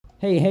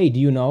Hey, do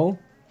you know?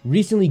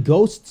 Recently,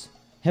 ghosts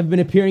have been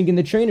appearing in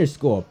the trainer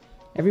school.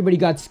 Everybody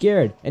got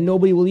scared, and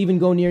nobody will even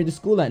go near the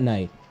school at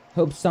night.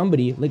 Hope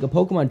somebody, like a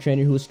Pokemon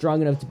trainer who is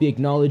strong enough to be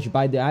acknowledged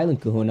by the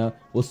island kahuna,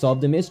 will solve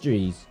the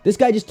mysteries. This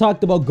guy just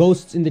talked about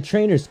ghosts in the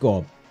trainer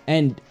school.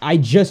 And I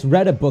just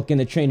read a book in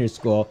the trainer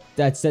school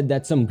that said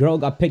that some girl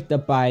got picked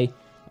up by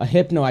a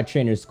hypno at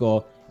trainer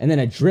school, and then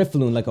a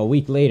Drifloon like a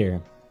week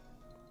later.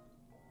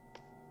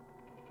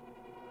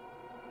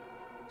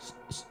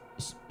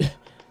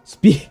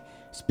 Speak.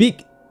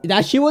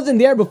 That she wasn't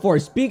there before.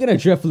 Speaking of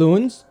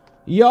Drifloons,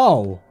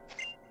 yo,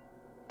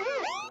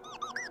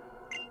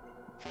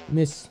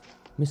 Miss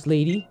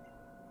Lady,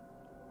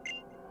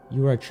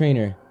 you are a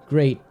trainer.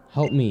 Great,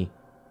 help me.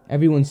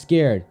 Everyone's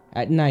scared.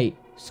 At night,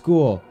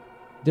 school.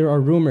 There are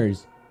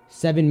rumors.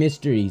 7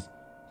 mysteries.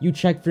 You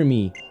check for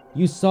me.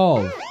 You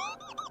solve.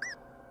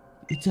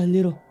 It's a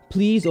little...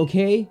 Please,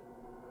 okay?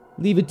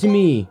 Leave it to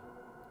me.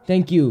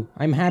 Thank you.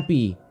 I'm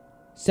happy.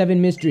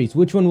 7 mysteries.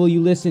 Which one will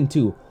you listen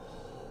to?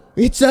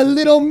 It's a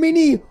little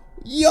mini...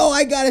 Yo,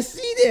 I gotta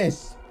see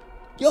this.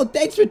 Yo,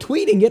 thanks for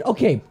tweeting it.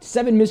 Okay,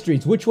 7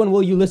 mysteries. Which one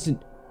will you listen...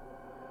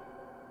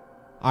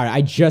 Alright,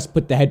 I just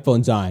put the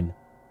headphones on.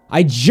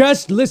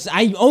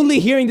 I'm only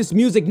hearing this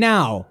music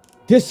now.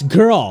 This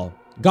girl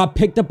got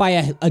picked up by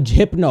a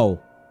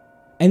hypno.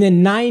 And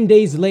then 9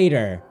 days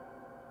later,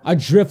 a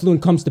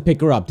Drifloon comes to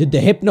pick her up. Did the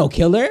hypno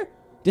kill her?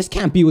 This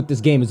can't be what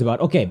this game is about.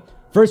 Okay,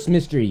 first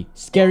mystery.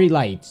 Scary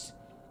lights.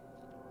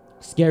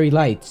 Scary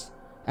lights.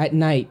 At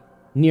night,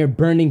 near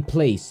burning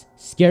place.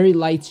 Scary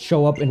lights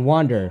show up and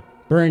wander.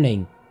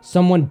 Burning.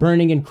 Someone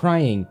burning and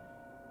crying.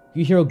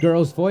 You hear a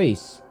girl's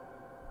voice.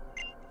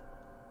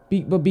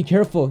 But be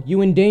careful.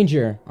 You in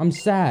danger. I'm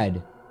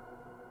sad.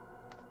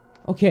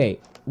 Okay,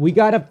 we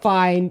gotta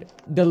find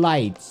the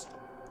lights.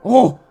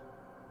 Oh!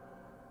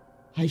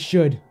 I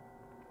should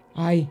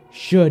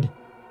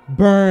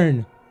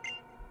burn.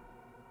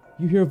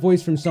 You hear a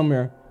voice from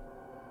somewhere.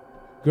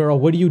 Girl,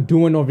 what are you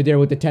doing over there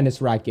with the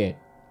tennis racket?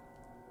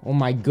 Oh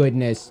my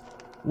goodness.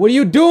 What are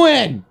you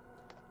doing?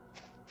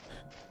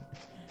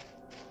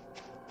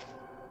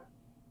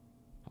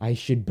 I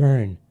should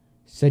burn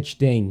such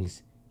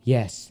things.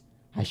 Yes,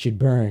 I should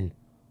burn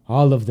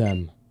all of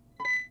them.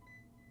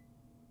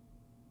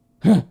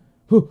 Huh?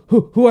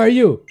 Who are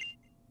you?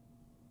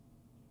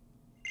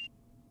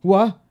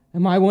 What?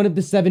 Am I one of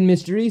the 7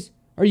 mysteries?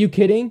 Are you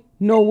kidding?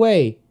 No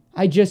way.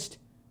 I just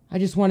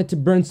wanted to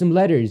burn some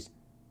letters.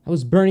 I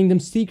was burning them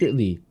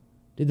secretly.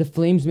 Did the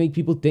flames make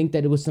people think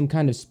that it was some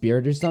kind of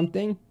spirit or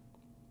something?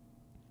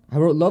 I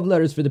wrote love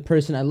letters for the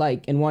person I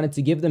like and wanted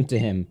to give them to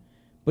him.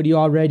 But he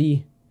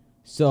already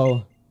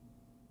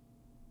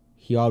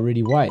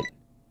what?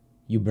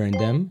 You burned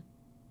them?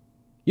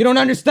 You don't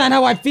understand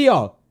how I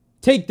feel!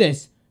 Take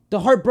this!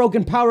 The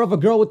heartbroken power of a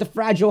girl with a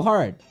fragile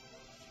heart.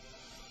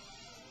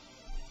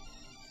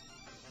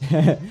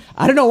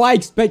 I don't know why I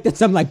expected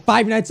some like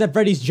Five Nights at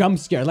Freddy's jump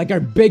scare, like her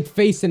big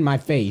face in my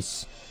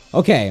face.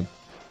 Okay,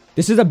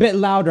 this is a bit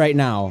loud right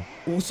now.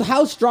 So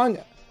how strong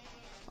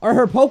are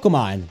her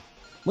Pokemon?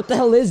 What the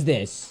hell is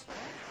this?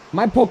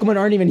 My Pokemon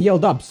aren't even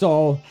healed up,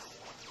 so...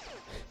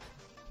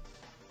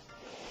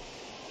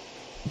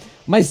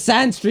 My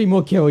Sandstream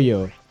will kill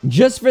you.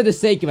 Just for the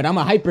sake of it, I'm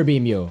gonna Hyper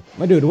Beam you.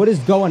 My dude, what is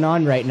going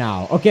on right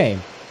now? Okay,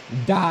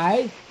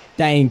 die.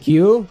 Thank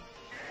you.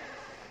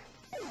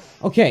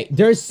 Okay,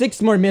 there's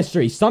 6 more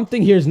mysteries.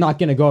 Something here is not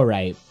gonna go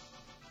right.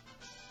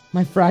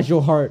 My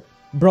fragile heart,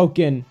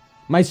 broken.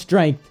 My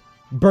strength,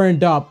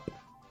 burned up.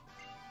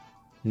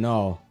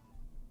 No.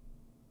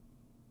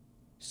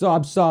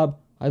 Sob.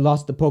 I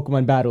lost the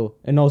Pokemon battle,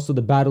 and also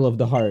the battle of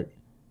the heart.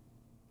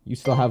 You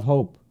still have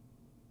hope.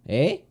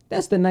 Eh?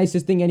 That's the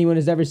nicest thing anyone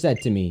has ever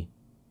said to me.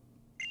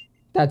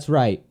 That's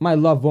right, my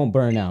love won't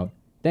burn out.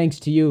 Thanks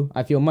to you,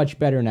 I feel much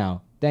better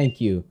now.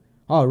 Thank you.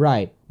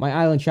 Alright, my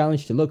island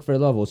challenge to look for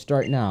love will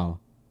start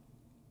now.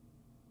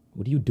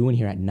 What are you doing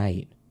here at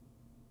night?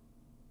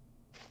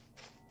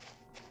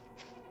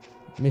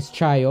 Miss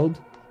Child?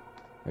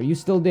 Are you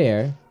still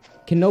there?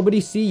 Can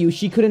nobody see you?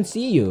 She couldn't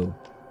see you.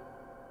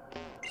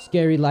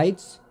 Scary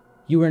lights?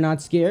 You were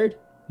not scared?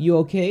 You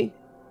okay?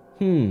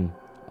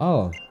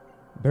 Oh.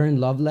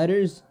 Burn love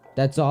letters?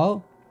 That's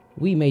all?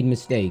 We made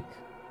mistake.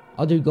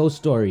 Other ghost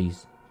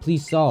stories.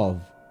 Please solve.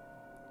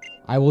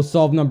 I will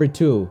solve number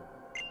 2.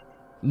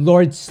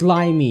 Lord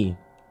Slimy.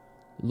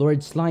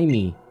 Lord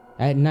Slimy.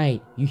 At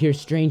night, you hear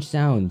strange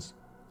sounds.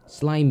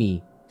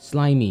 Slimy.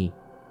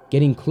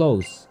 Getting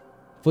close.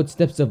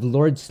 Footsteps of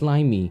Lord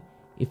Slimy.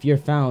 If you're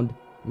found,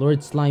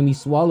 Lord Slimy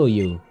swallow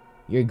you.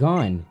 You're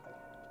gone.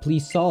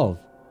 Please solve.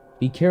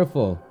 Be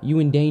careful. You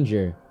in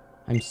danger.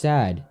 I'm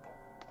sad.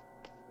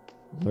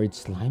 Lord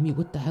Slimy?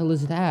 What the hell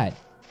is that?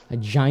 A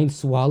giant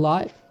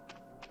Swalot?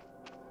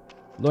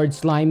 Lord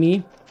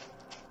Slimy?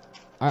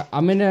 I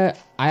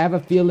have a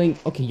feeling...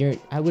 Okay,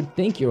 I would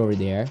think you're over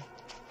there.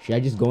 Should I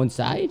just go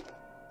inside?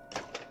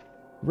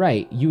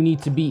 Right, you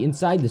need to be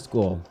inside the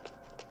school.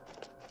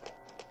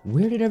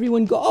 Where did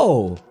everyone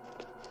go?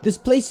 This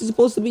place is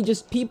supposed to be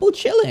just people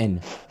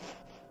chilling.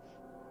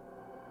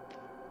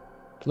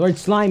 Lord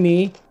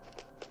Slimy.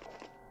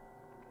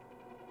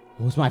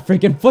 Those my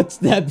freaking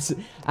footsteps.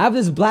 I have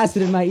this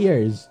blasted in my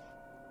ears.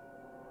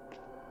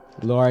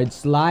 Lord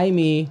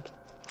Slimy.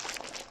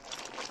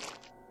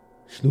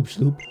 Sloop,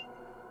 sloop.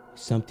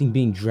 Something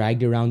being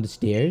dragged around the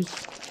stairs.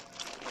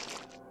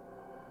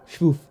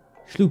 Shwoof,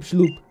 sloop,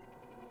 sloop.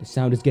 The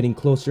sound is getting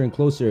closer and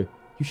closer.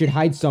 You should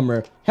hide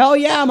somewhere. Hell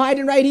yeah, I'm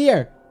hiding right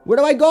here. Where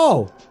do I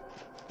go?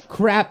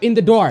 Crap, in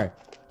the door.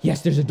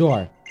 Yes, there's a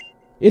door.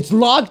 It's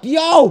locked.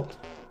 Yo,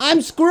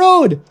 I'm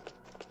screwed.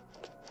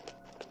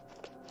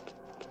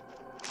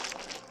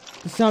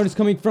 The sound is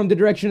coming from the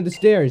direction of the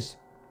stairs.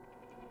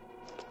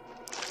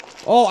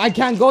 Oh, I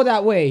can't go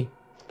that way.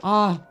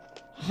 Hide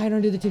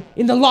under the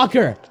in the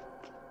locker.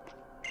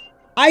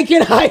 I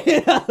can hide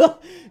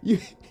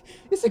it.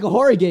 It's like a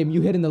horror game.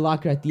 You hid in the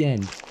locker at the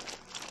end.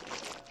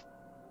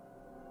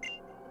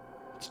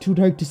 It's too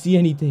dark to see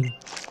anything.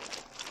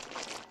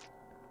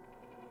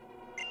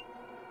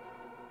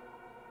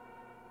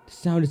 The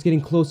sound is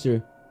getting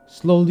closer,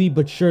 slowly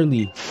but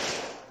surely.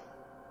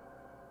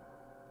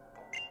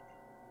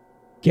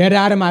 Get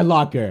out of my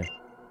locker.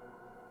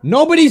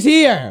 Nobody's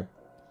here.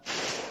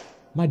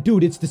 My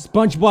dude, it's the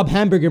SpongeBob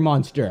hamburger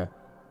monster.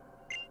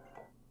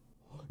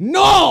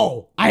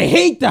 No! I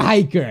hate the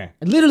hiker.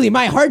 Literally,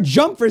 my heart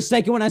jumped for a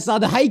second when I saw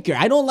the hiker.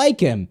 I don't like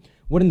him.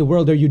 What in the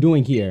world are you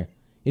doing here?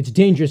 It's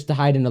dangerous to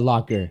hide in a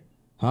locker.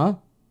 Huh?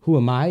 Who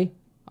am I?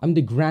 I'm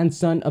the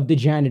grandson of the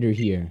janitor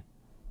here.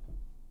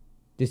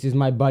 This is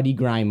my buddy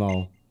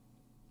Grimo.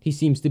 He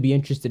seems to be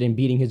interested in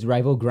beating his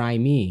rival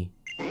Grimy.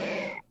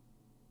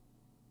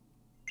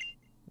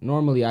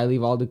 Normally, I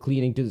leave all the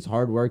cleaning to this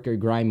hard worker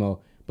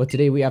Grimo, but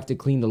today we have to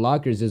clean the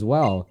lockers as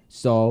well.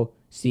 So,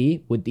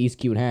 see, with these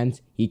cute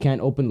hands, he can't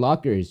open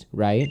lockers,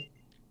 right?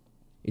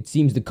 It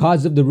seems the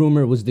cause of the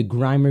rumor was the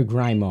Grimer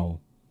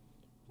Grimo.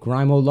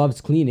 Grimo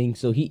loves cleaning,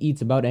 so he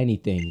eats about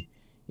anything.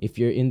 If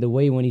you're in the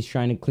way when he's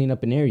trying to clean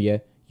up an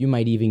area, you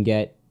might even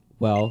get,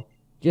 well,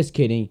 just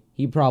kidding,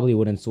 he probably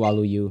wouldn't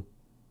swallow you.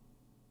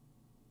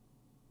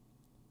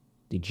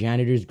 The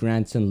janitor's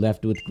grandson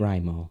left with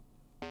Grimo.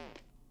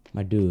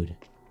 My dude.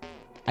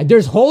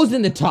 There's holes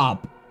in the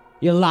top!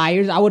 You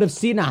liars, I would have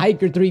seen a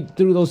hiker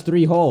through those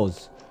 3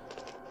 holes.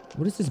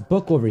 What is this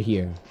book over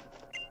here?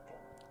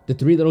 The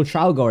 3 little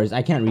trial goers.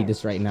 I can't read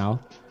this right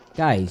now.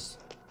 Guys.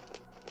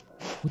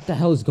 What the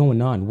hell is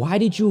going on? Why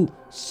did you...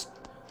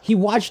 He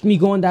watched me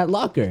go in that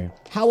locker.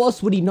 How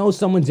else would he know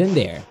someone's in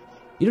there?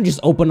 You don't just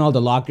open all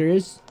the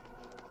lockers.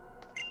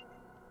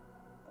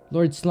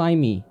 Lord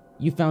Slimy,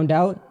 you found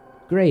out?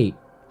 Great.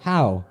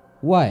 How?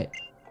 What?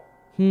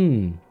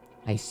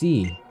 I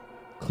see.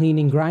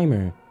 Cleaning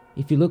Grimer.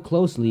 If you look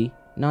closely,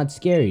 not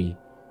scary.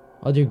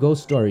 Other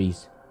ghost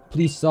stories.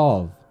 Please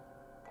solve.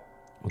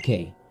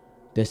 Okay.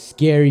 The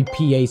scary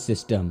PA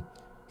system.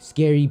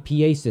 Scary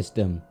PA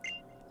system.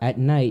 At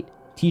night,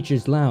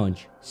 teacher's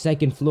lounge,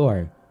 2nd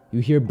floor. You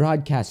hear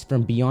broadcasts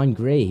from beyond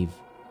grave.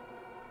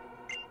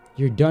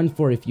 You're done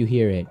for if you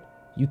hear it.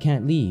 You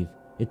can't leave.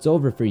 It's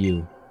over for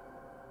you.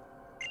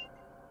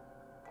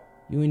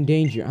 You in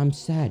danger. I'm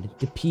sad.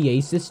 The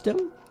PA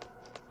system?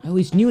 I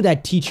always knew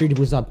that teacher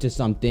was up to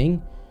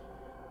something.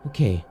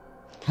 Okay.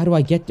 How do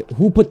I get to...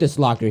 Who put this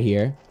locker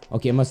here?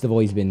 Okay, it must have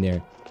always been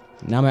there.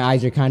 Now my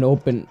eyes are kind of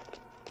open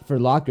for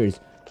lockers.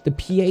 The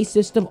PA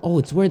system? Oh,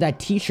 it's where that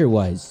teacher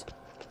was.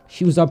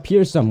 She was up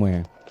here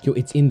somewhere. Yo,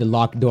 it's in the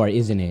locked door,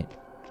 isn't it?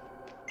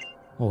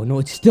 Oh, no,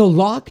 it's still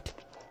locked?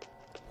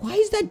 Why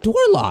is that door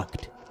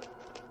locked?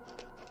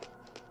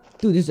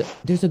 Dude,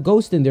 there's a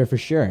ghost in there for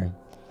sure.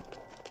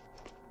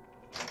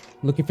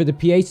 Looking for the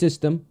PA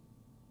system.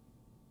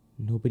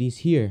 Nobody's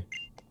here.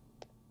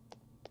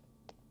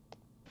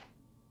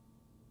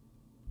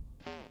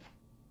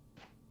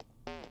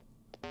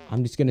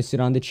 I'm just gonna sit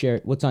on the chair.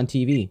 What's on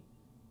TV?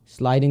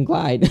 Slide and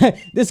glide.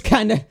 This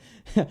kind of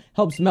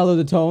helps mellow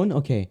the tone.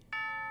 Okay.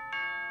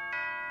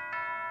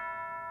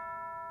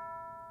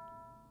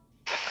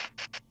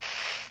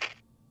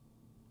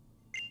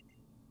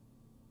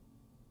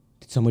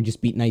 Did someone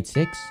just beat night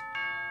 6?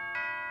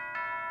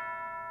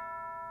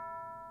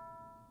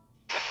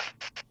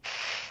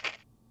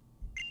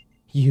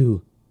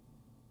 You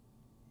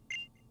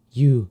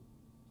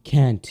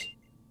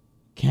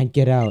can't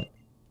get out.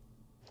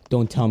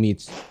 Don't tell me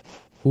it's...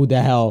 Who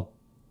the hell?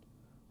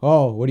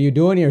 Oh, what are you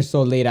doing here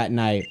so late at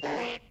night?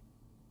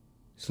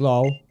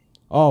 Slow.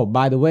 Oh,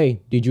 by the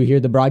way, did you hear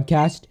the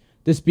broadcast?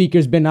 The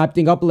speaker's been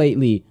acting up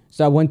lately,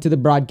 so I went to the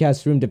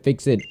broadcast room to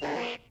fix it.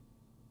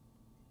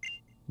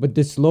 But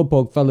this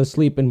slowpoke fell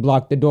asleep and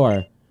blocked the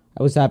door.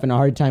 I was having a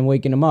hard time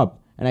waking him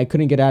up, and I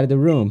couldn't get out of the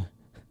room.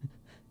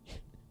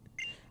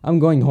 I'm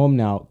going home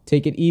now.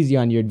 Take it easy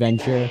on your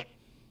adventure.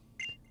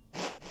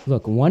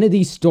 Look, one of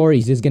these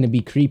stories is gonna be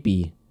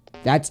creepy.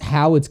 That's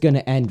how it's gonna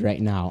end right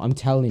now. I'm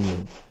telling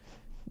you.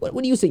 What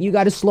do you say? You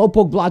got a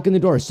slowpoke blocking the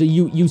door. So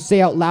you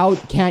say out loud,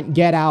 can't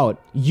get out.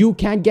 You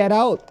can't get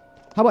out?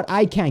 How about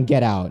I can't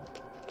get out?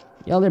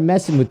 Y'all are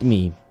messing with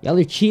me. Y'all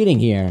are cheating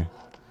here.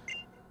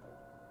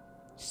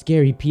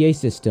 Scary PA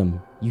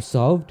system. You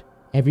solved?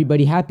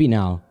 Everybody happy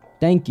now.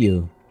 Thank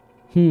you.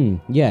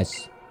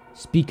 Yes.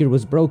 Speaker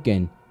was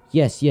broken.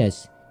 Yes.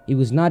 It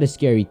was not a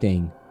scary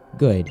thing.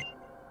 Good.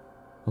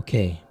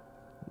 Okay.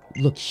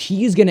 Look,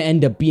 she's gonna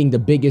end up being the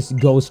biggest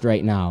ghost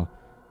right now.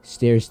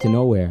 Stairs to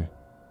nowhere.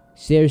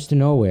 Stairs to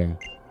nowhere.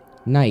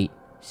 Night.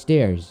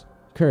 Stairs.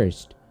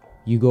 Cursed.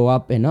 You go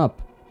up and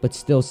up, but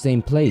still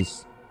same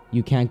place.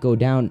 You can't go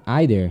down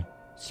either.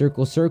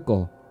 Circle,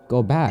 circle.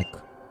 Go back.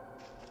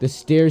 The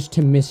stairs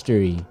to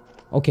mystery.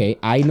 Okay,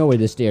 I know where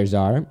the stairs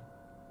are.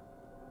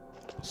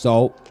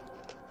 So,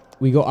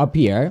 we go up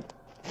here.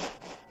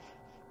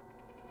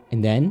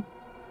 And then...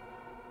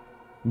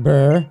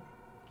 Brr.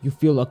 You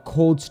feel a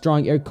cold,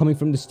 strong air coming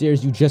from the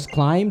stairs you just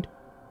climbed?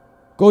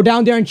 Go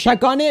down there and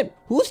check on it?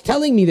 Who's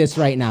telling me this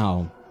right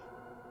now?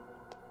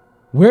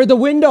 Where are the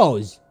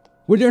windows?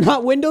 Were there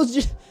not windows?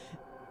 Just...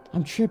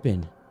 I'm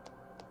tripping.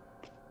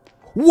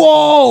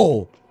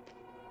 Whoa!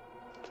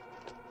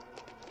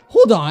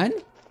 Hold on.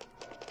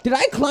 Did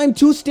I climb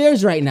 2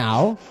 stairs right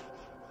now?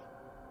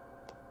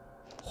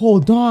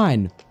 Hold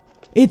on.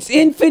 It's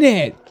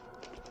infinite.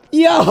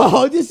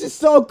 Yo, this is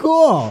so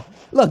cool.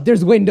 Look,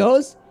 there's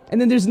windows. And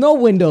then there's no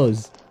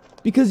windows.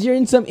 Because you're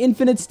in some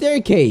infinite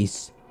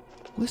staircase.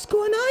 What's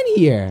going on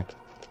here?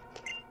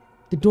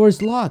 The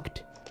door's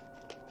locked.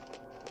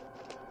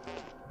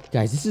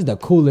 Guys, this is the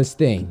coolest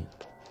thing.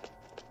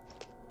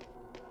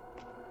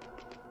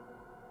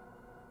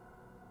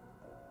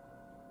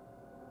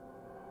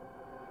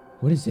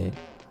 What is it?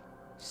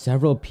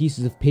 Several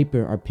pieces of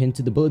paper are pinned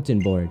to the bulletin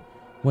board.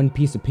 One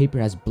piece of paper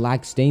has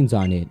black stains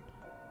on it.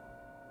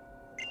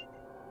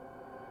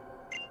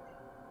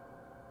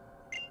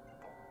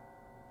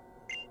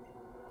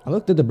 I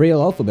looked at the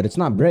Braille alphabet. It's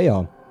not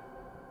Braille.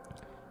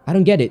 I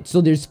don't get it. So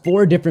there's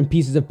 4 different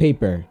pieces of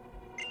paper.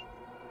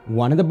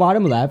 One on the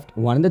bottom left,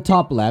 one on the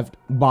top left,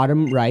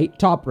 bottom right,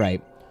 top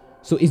right.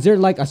 So is there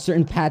like a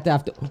certain path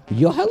after...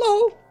 Yo,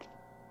 hello?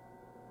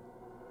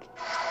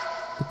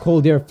 The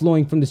cold air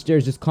flowing from the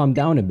stairs just calmed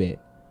down a bit.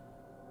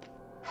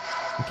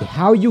 Okay,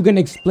 how are you gonna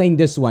explain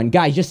this one?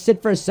 Guys, just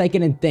sit for a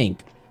second and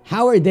think.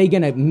 How are they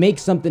gonna make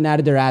something out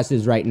of their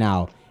asses right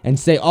now? And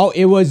say, oh,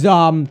 it was,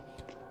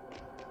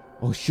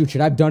 Oh, shoot,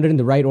 should I have done it in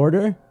the right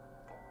order?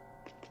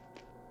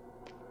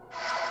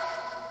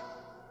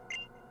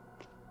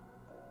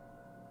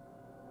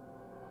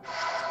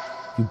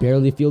 You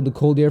barely feel the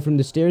cold air from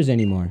the stairs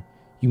anymore.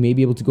 You may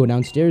be able to go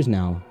downstairs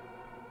now.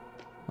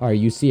 Are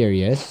you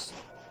serious?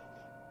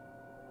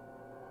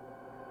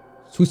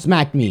 Who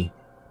smacked me?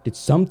 Did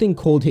something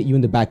cold hit you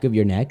in the back of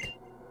your neck?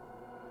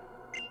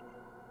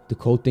 The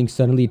cold thing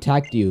suddenly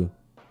attacked you.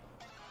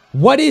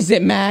 What is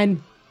it,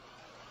 man?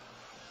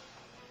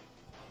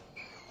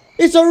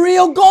 It's a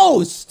real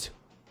ghost!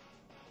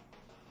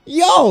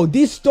 Yo,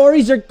 these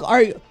stories are...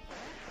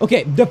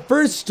 Okay, the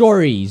first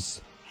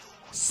stories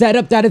set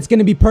up that it's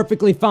gonna be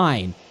perfectly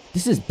fine.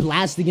 This is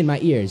blasting in my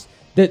ears.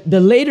 The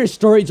later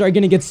stories are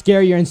gonna get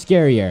scarier and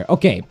scarier.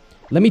 Okay,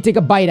 let me take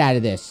a bite out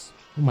of this.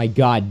 Oh my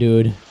god,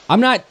 dude.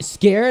 I'm not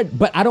scared,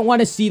 but I don't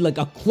want to see like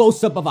a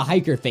close-up of a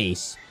hiker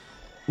face.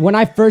 When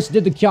I first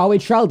did the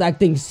Kiawe trial, that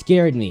thing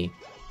scared me.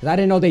 Because I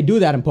didn't know they do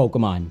that in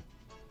Pokemon.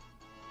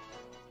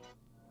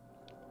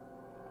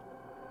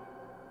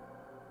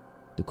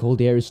 The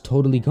cold air is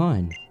totally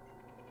gone.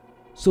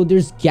 So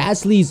there's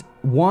Ghastlies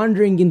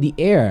wandering in the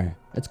air.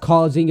 That's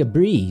causing a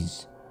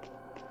breeze.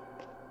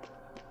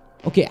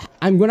 Okay,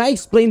 when I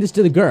explain this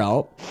to the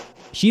girl,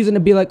 she's gonna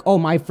be like, oh,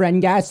 my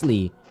friend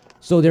Ghastly.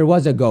 So there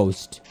was a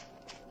ghost.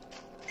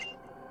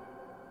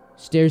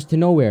 Stairs to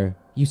nowhere.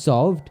 You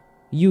solved?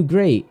 You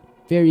great.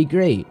 Very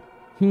great.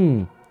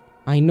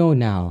 I know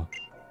now.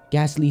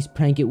 Ghastly's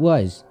prank it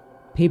was.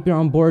 Paper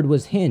on board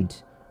was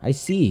hint. I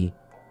see.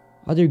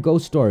 Other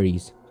ghost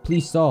stories.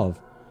 Please solve.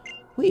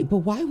 Wait, but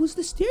why was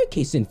the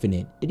staircase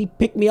infinite? Did he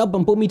pick me up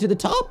and put me to the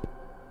top?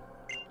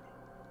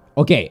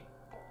 Okay.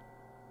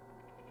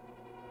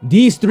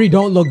 These 3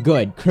 don't look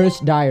good.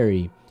 Cursed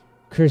diary.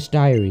 Cursed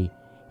diary.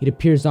 It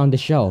appears on the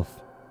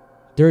shelf.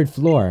 3rd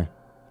floor.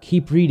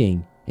 Keep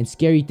reading, and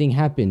scary thing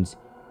happens.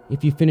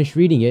 If you finish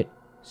reading it,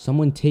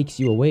 someone takes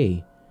you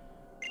away.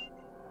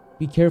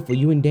 Be careful,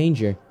 you in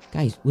danger.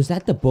 Guys, was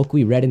that the book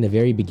we read in the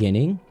very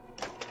beginning?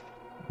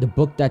 The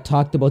book that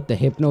talked about the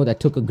hypno that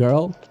took a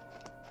girl?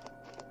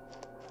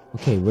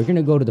 Okay, we're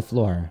gonna go to the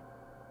floor.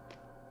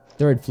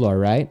 3rd floor,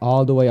 right?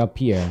 All the way up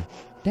here.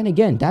 Then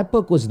again, that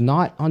book was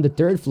not on the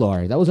 3rd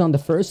floor. That was on the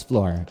 1st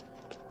floor.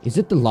 Is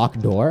it the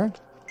locked door?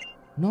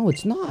 No,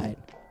 it's not.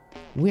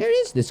 Where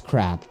is this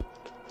crap?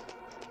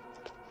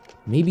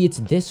 Maybe it's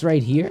this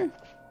right here?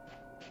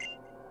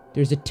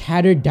 There's a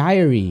tattered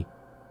diary.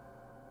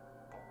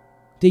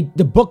 The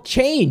book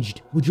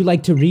changed. Would you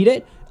like to read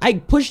it? I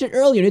pushed it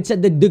earlier. It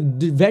said the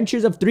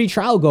adventures of 3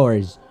 trial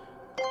goers.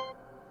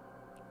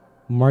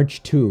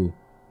 March 2.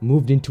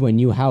 Moved into a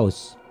new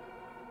house.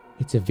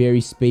 It's a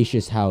very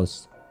spacious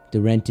house.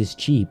 The rent is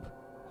cheap.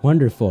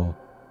 Wonderful.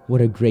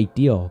 What a great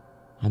deal.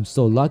 I'm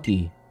so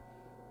lucky.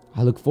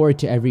 I look forward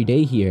to every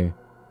day here.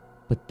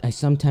 But I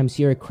sometimes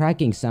hear a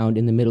cracking sound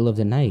in the middle of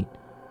the night.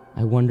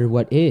 I wonder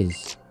what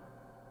is.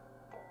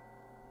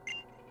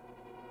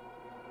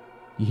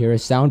 You hear a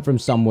sound from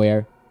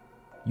somewhere.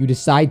 You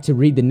decide to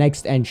read the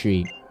next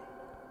entry.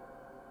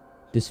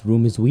 This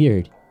room is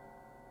weird.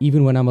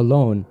 Even when I'm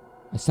alone,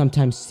 I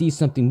sometimes see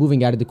something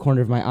moving out of the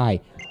corner of my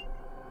eye.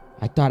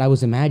 I thought I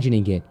was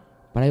imagining it,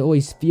 but I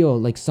always feel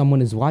like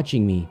someone is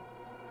watching me.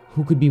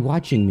 Who could be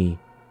watching me?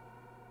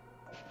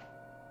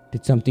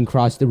 Did something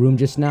cross the room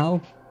just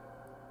now?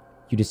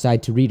 You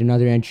decide to read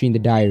another entry in the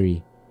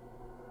diary.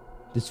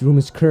 This room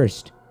is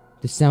cursed.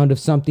 The sound of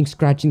something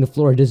scratching the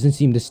floor doesn't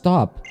seem to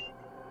stop.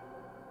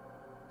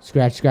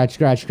 Scratch, scratch,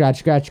 scratch, scratch,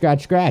 scratch,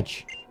 scratch,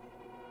 scratch.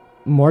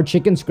 More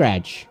chicken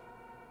scratch.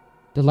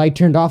 The light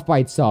turned off by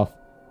itself.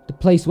 The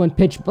place went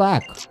pitch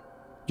black.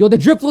 Yo, the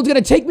Drifloon's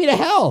gonna take me to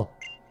hell!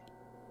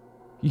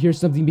 You hear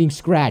something being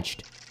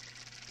scratched.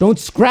 Don't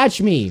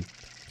scratch me!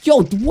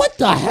 Yo, what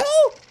the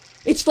hell?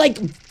 It's like,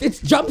 it's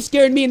jump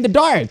scared me in the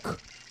dark.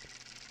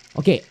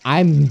 Okay,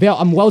 I'm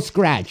well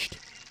scratched.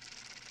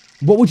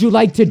 What would you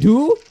like to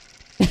do?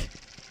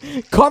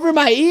 Cover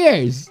my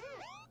ears!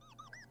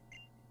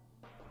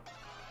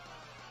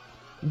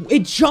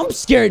 It jump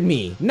scared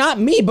me. Not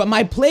me, but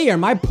my player.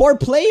 My poor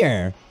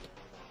player.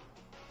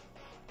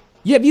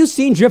 Have you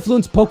seen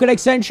Drifloon's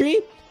Pokédex entry?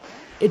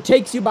 It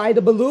takes you by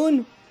the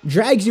balloon,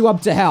 drags you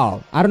up to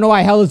hell. I don't know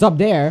why hell is up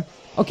there.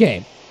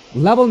 Okay,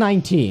 level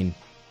 19.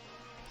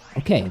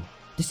 Okay,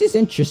 this is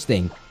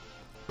interesting.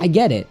 I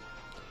get it.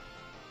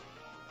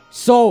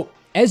 So,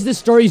 as the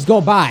stories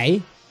go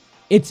by,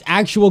 it's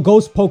actual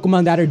ghost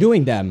Pokemon that are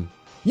doing them.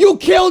 You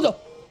killed...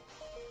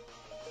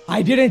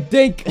 I didn't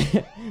think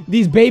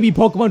these baby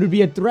Pokemon would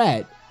be a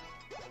threat.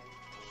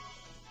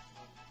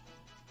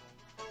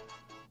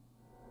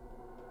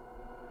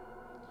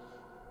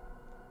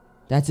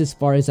 That's as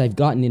far as I've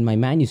gotten in my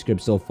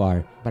manuscript so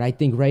far, but I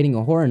think writing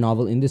a horror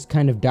novel in this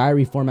kind of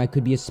diary format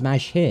could be a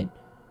smash hit.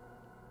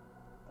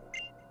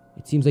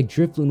 It seems like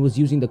Drifloon was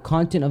using the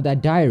content of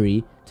that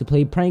diary to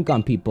play a prank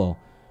on people.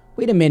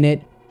 Wait a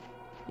minute.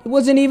 It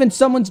wasn't even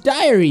someone's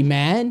diary,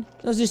 man.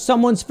 That was just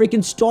someone's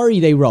freaking story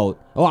they wrote.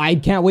 Oh, I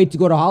can't wait to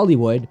go to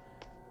Hollywood.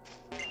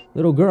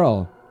 Little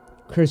girl.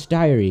 Cursed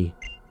diary.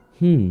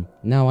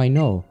 Now I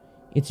know.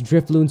 It's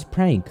Drifloon's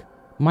prank.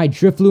 My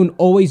Drifloon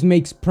always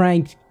makes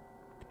prank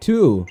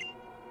too.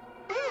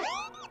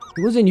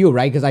 It wasn't you,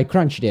 right? Because I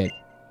crunched it.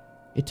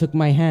 It took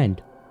my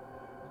hand.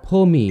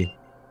 Pull me.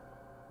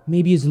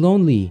 Maybe it's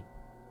lonely.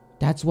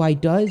 That's why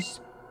it does?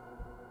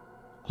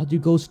 Other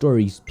ghost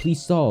stories, please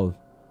solve.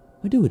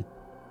 Oh, dude.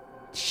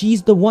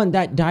 She's the one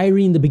that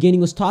diary in the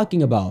beginning was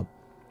talking about.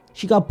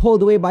 She got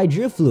pulled away by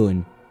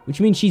Drifloon, which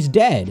means she's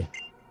dead.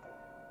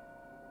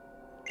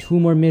 2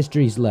 more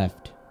mysteries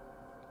left.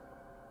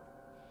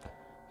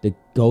 The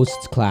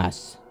ghosts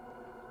class.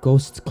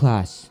 Ghosts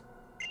class.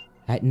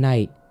 At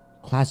night,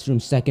 classroom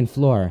 2nd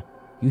floor.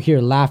 You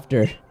hear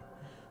laughter.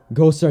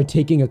 Ghosts are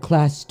taking a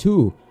class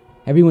too.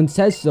 Everyone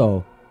says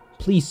so.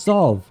 Please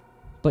solve.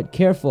 But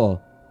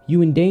careful.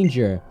 You in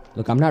danger.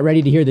 Look, I'm not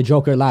ready to hear the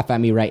Joker laugh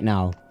at me right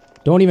now.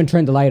 Don't even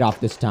turn the light off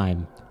this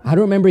time. I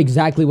don't remember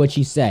exactly what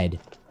she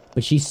said,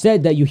 but she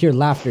said that you hear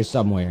laughter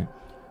somewhere.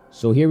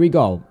 So here we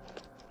go.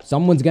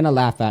 Someone's gonna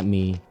laugh at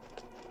me.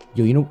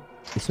 Yo, you know,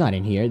 it's not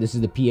in here. This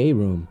is the PA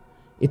room.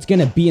 It's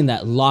gonna be in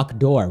that locked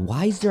door.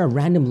 Why is there a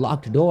random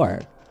locked door?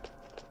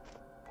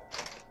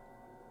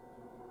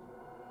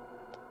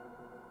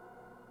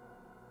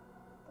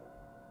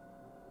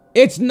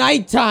 It's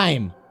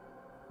nighttime!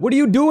 What are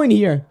you doing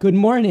here? Good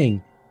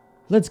morning.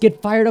 Let's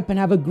get fired up and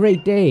have a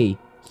great day.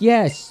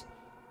 Yes.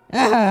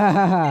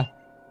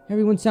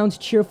 Everyone sounds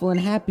cheerful and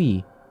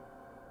happy.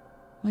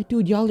 My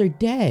dude, y'all are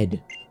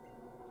dead.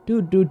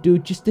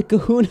 Dude, just a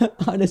kahuna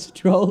on a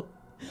stroll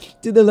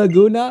to the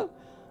Laguna?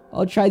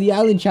 I'll try the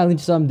island challenge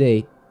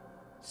someday.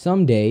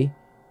 Someday?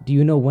 Do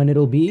you know when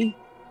it'll be?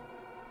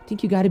 I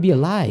think you gotta be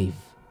alive.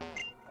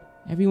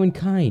 Everyone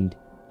kind.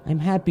 I'm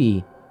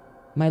happy.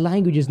 My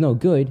language is no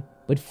good,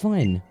 but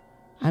fun.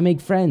 I make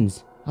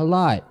friends. A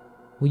lot.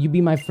 Will you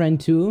be my friend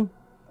too?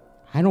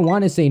 I don't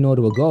want to say no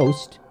to a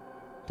ghost.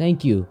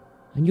 Thank you.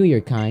 I knew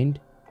you're kind.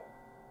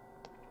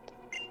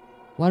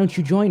 Why don't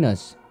you join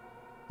us?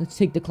 Let's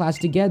take the class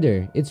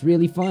together. It's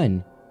really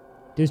fun.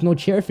 There's no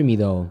chair for me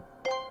though.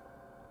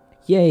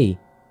 Yay.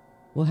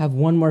 We'll have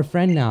one more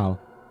friend now.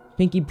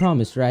 Pinky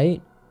promise,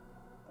 right?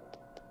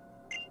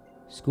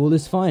 School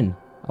is fun.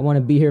 I want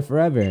to be here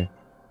forever.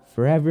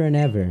 Forever and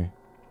ever.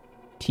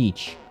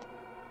 Teach.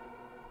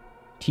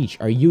 Teach,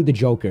 are you the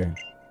Joker?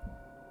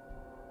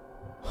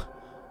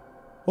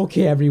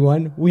 Okay,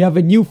 everyone. We have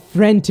a new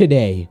friend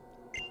today.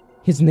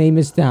 His name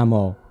is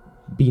Thamo.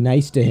 Be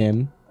nice to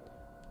him.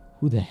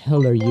 Who the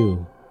hell are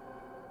you?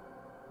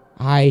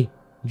 I,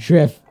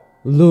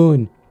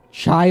 Drifloon,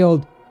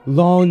 child,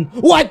 lone...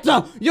 What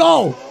the...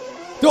 Yo!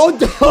 Don't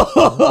do...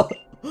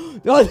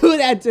 Don't do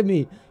that to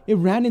me. It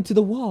ran into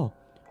the wall.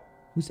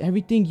 Was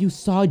everything you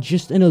saw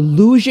just an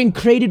illusion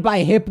created by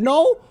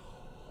Hypno?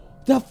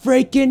 The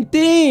freaking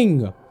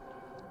thing!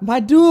 My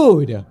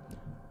dude!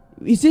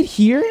 Is it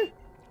here?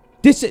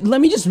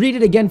 Let me just read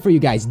it again for you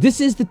guys.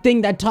 This is the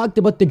thing that talked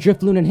about the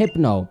Drifloon and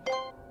Hypno.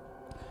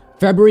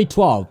 February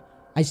 12th.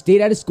 I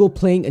stayed at a school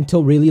playing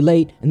until really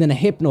late, and then a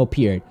Hypno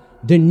appeared.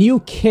 The new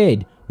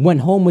kid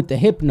went home with the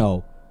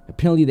Hypno.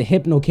 Apparently the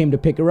Hypno came to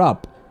pick her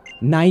up.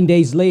 9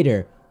 days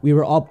later, we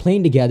were all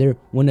playing together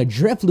when a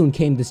Drifloon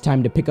came this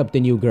time to pick up the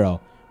new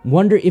girl.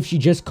 Wonder if she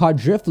just caught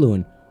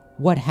Drifloon.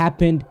 What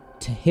happened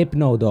to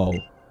Hypno though?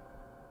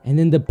 And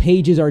then the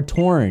pages are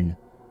torn.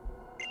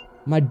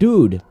 My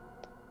dude.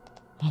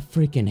 A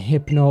freaking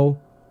Hypno.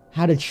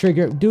 How to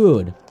trigger...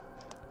 Dude.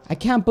 I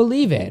can't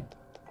believe it.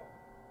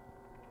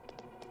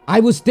 I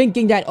was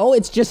thinking that, oh,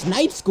 it's just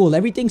night school.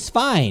 Everything's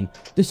fine.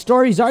 The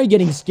stories are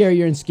getting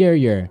scarier and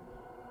scarier.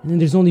 And then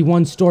there's only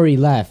one story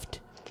left.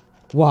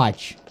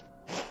 Watch.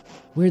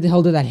 Where the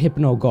hell did that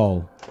Hypno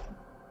go?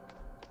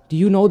 Do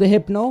you know the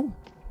Hypno?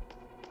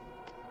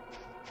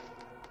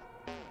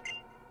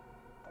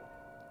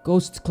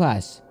 Ghosts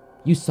class.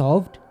 You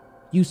solved?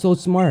 You so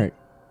smart.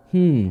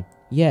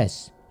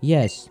 Yes.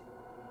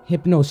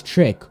 Hypno's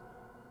trick.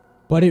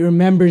 But it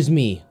remembers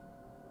me.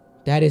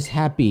 That is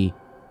happy.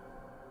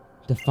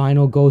 The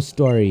final ghost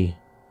story.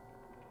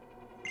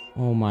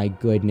 Oh my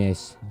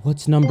goodness.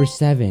 What's number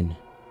 7?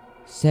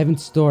 7th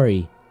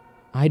story.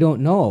 I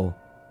don't know.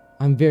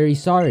 I'm very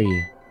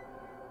sorry.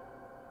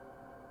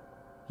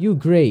 You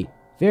great.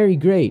 Very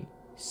great.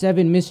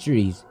 7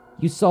 mysteries.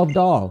 You solved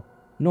all.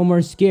 No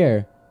more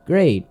scare.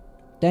 Great.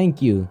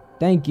 Thank you.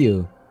 Thank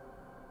you.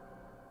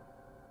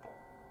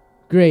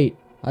 Great.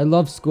 I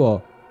love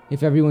school.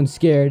 If everyone's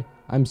scared,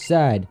 I'm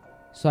sad.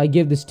 So I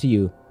give this to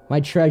you. My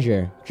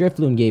treasure.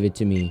 Drifloon gave it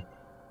to me.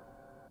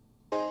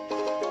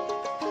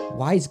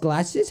 Wise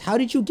glasses? How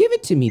did you give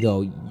it to me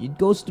though? It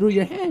goes through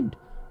your hand.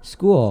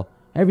 School.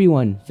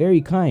 Everyone.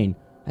 Very kind.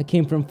 I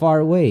came from far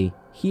away.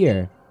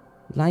 Here.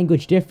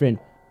 Language different.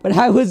 But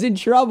I was in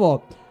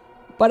trouble.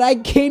 But I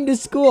came to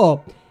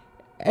school.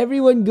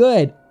 Everyone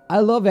good. I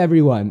love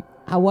everyone.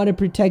 I want to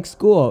protect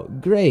school.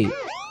 Great.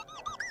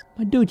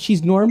 My dude,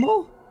 she's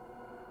normal?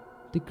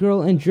 The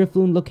girl and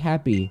Drifloon look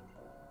happy.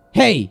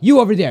 Hey, you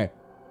over there!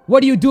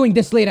 What are you doing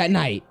this late at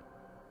night?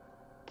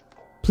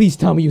 Please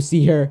tell me you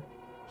see her.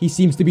 He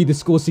seems to be the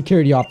school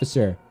security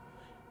officer.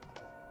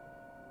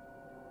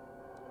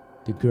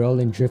 The girl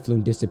and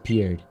Drifloon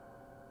disappeared.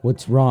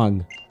 What's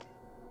wrong?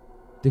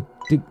 The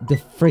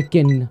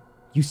frickin'...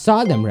 You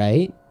saw them,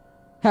 right?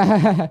 Ha ha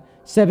ha.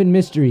 7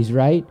 mysteries,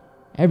 right?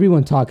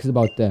 Everyone talks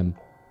about them.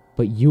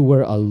 But you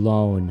were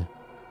alone.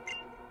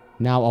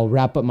 Now I'll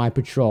wrap up my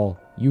patrol.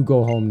 You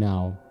go home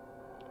now.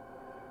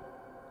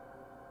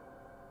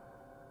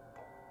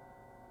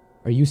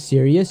 Are you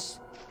serious?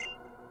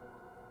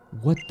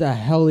 What the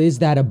hell is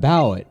that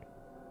about?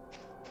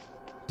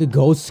 The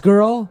ghost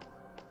girl?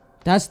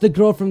 That's the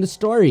girl from the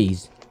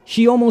stories.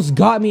 She almost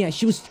got me.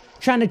 She was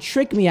trying to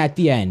trick me at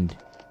the end.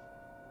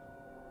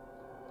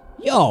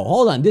 Yo,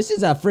 hold on. This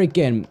is a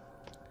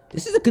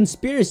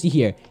conspiracy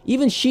here.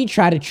 Even she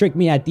tried to trick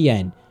me at the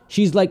end.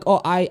 She's like,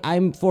 oh,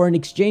 I'm foreign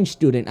exchange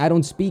student. I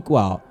don't speak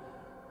well.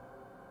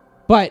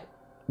 But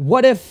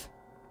what if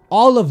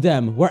all of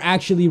them were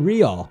actually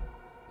real?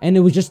 And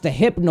it was just the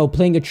Hypno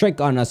playing a trick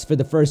on us for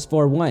the first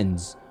 4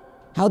 ones.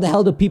 How the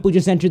hell do people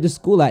just enter the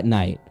school at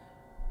night?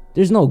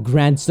 There's no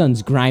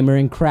grandson's Grimer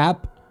and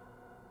crap.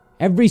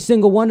 Every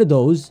single one of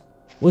those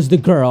was the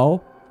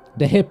girl,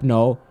 the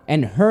Hypno,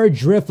 and her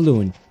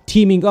Drifloon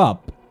teaming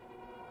up.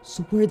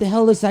 So where the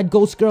hell is that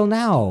ghost girl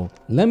now?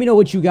 Let me know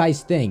what you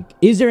guys think.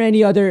 Is there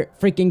any other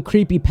freaking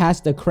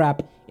creepypasta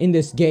crap in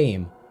this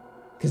game?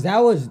 Cause that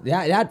was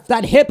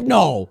that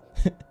Hypno.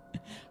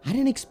 I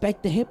didn't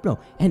expect the Hypno.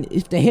 And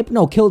if the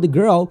Hypno killed the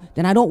girl,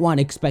 then I don't want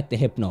to expect the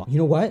Hypno. You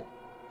know what?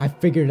 I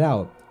figured it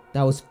out.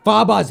 That was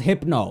Faba's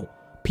Hypno.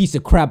 Piece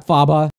of crap, Faba.